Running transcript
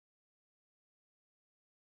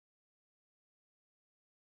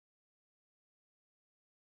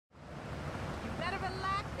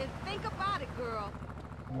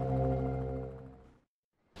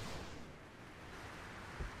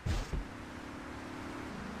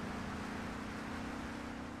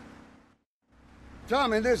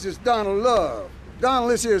Tommy, this is Donald Love.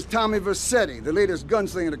 Donald, this here is Tommy Vercetti, the latest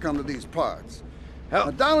gunslinger to come to these parts.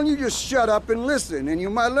 Now, Donald, you just shut up and listen, and you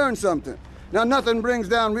might learn something. Now, nothing brings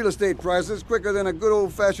down real estate prices quicker than a good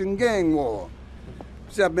old-fashioned gang war.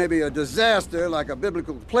 Except maybe a disaster like a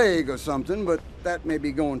biblical plague or something, but that may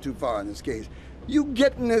be going too far in this case. You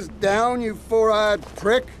getting this down, you four-eyed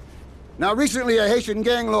prick? Now, recently a Haitian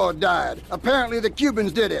gang lord died. Apparently the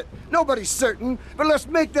Cubans did it. Nobody's certain, but let's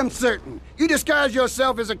make them certain. You disguise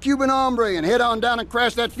yourself as a Cuban hombre and head on down and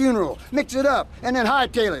crash that funeral. Mix it up, and then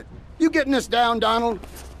hightail it. You getting this down, Donald?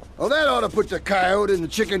 Well, that ought to put the coyote in the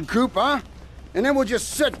chicken coop, huh? And then we'll just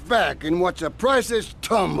sit back and watch the prices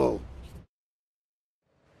tumble.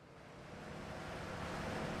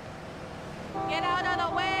 Get out of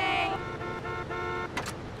the way!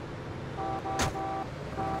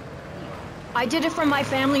 I did it for my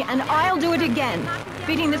family, and I'll do it again.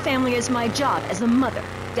 Feeding the family is my job as a mother.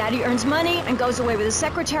 Daddy earns money and goes away with his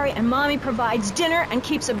secretary, and Mommy provides dinner and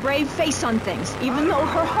keeps a brave face on things, even though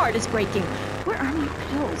her heart is breaking. Where are my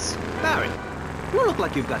pills? Barry, you look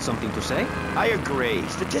like you've got something to say. I agree.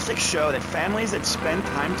 Statistics show that families that spend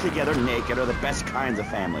time together naked are the best kinds of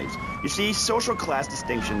families. You see, social class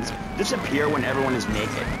distinctions disappear when everyone is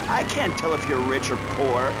naked. I can't tell if you're rich or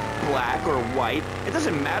poor, black or white. It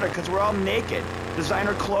doesn't matter because we're all naked.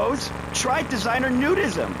 Designer clothes? Try designer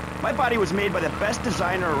nudism. My body was made by the best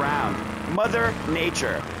designer around. Mother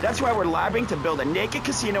Nature. That's why we're lobbying to build a naked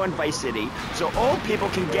casino in Vice City so old people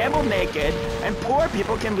can gamble naked and poor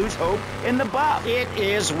people can lose hope in the buff. It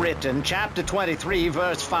is written, chapter 23,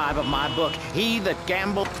 verse 5 of my book, he that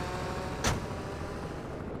gambles...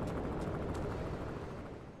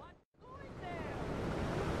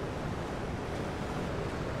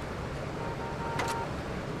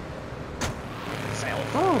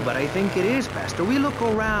 Oh, but I think it is, Pastor. We look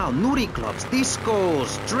around. Nudie clubs,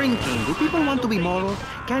 discos, drinking. Do people want to be moral?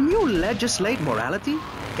 Can you legislate morality?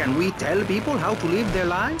 Can we tell people how to live their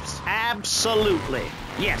lives? Absolutely.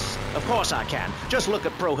 Yes, of course I can. Just look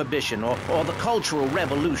at Prohibition or the Cultural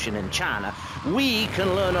Revolution in China. We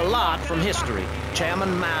can learn a lot from history.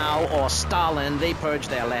 Chairman Mao or Stalin, they purged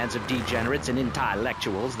their lands of degenerates and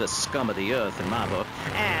intellectuals, the scum of the earth in my book.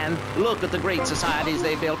 And look at the great societies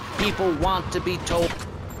they built. People want to be told...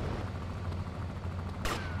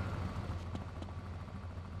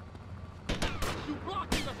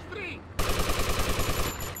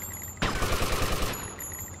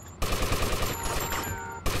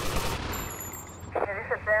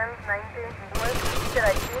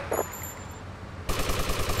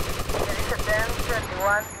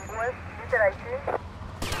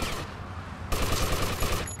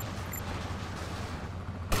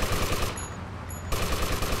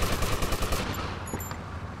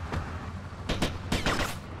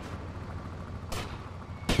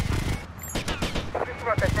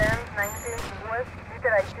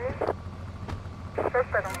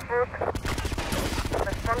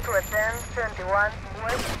 Respond to a 10-21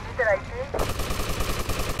 West, meter ID.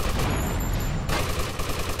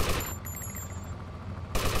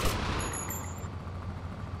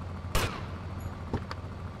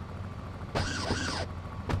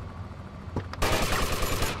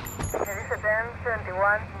 There is a 10-21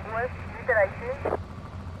 West, meter ID.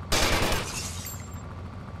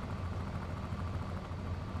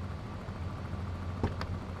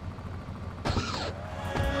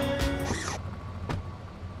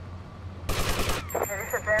 There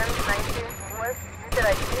is a 10-19 West, meter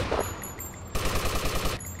ID.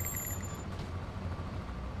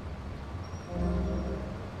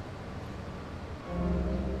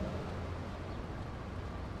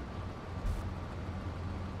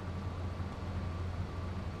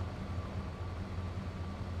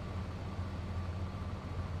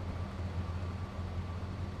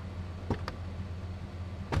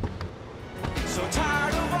 So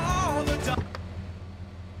tired of all the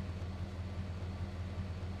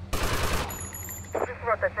This is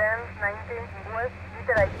what the 10-19 West,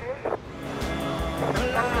 meter ID.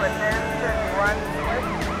 Respond to a 10-21 West,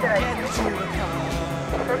 meter ID.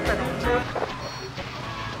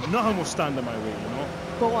 Nothing will stand in my way, you know?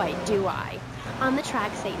 Boy, do I. On the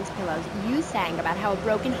track Satan's Pillows, you sang about how a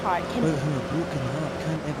broken heart can... Well, a broken heart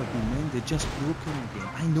can't ever be mended, just broken again.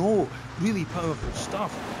 I know, really powerful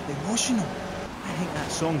stuff, emotional. I think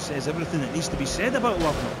that song says everything that needs to be said about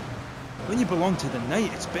love now. When you belong to the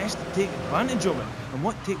night, it's best to take advantage of it. And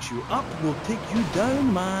what takes you up will take you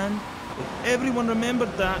down, man. If everyone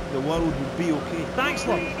remembered that, the world would be okay. Thanks,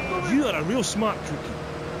 love. You are a real smart cookie.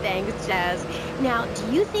 Thanks, Jazz. Now,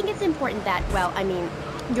 do you think it's important that, well, I mean,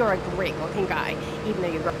 you're a great-looking guy, even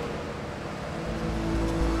though you're...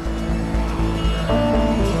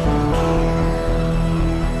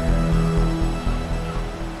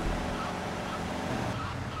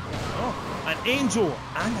 An angel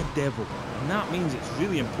and a devil, and that means it's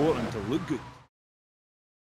really important to look good.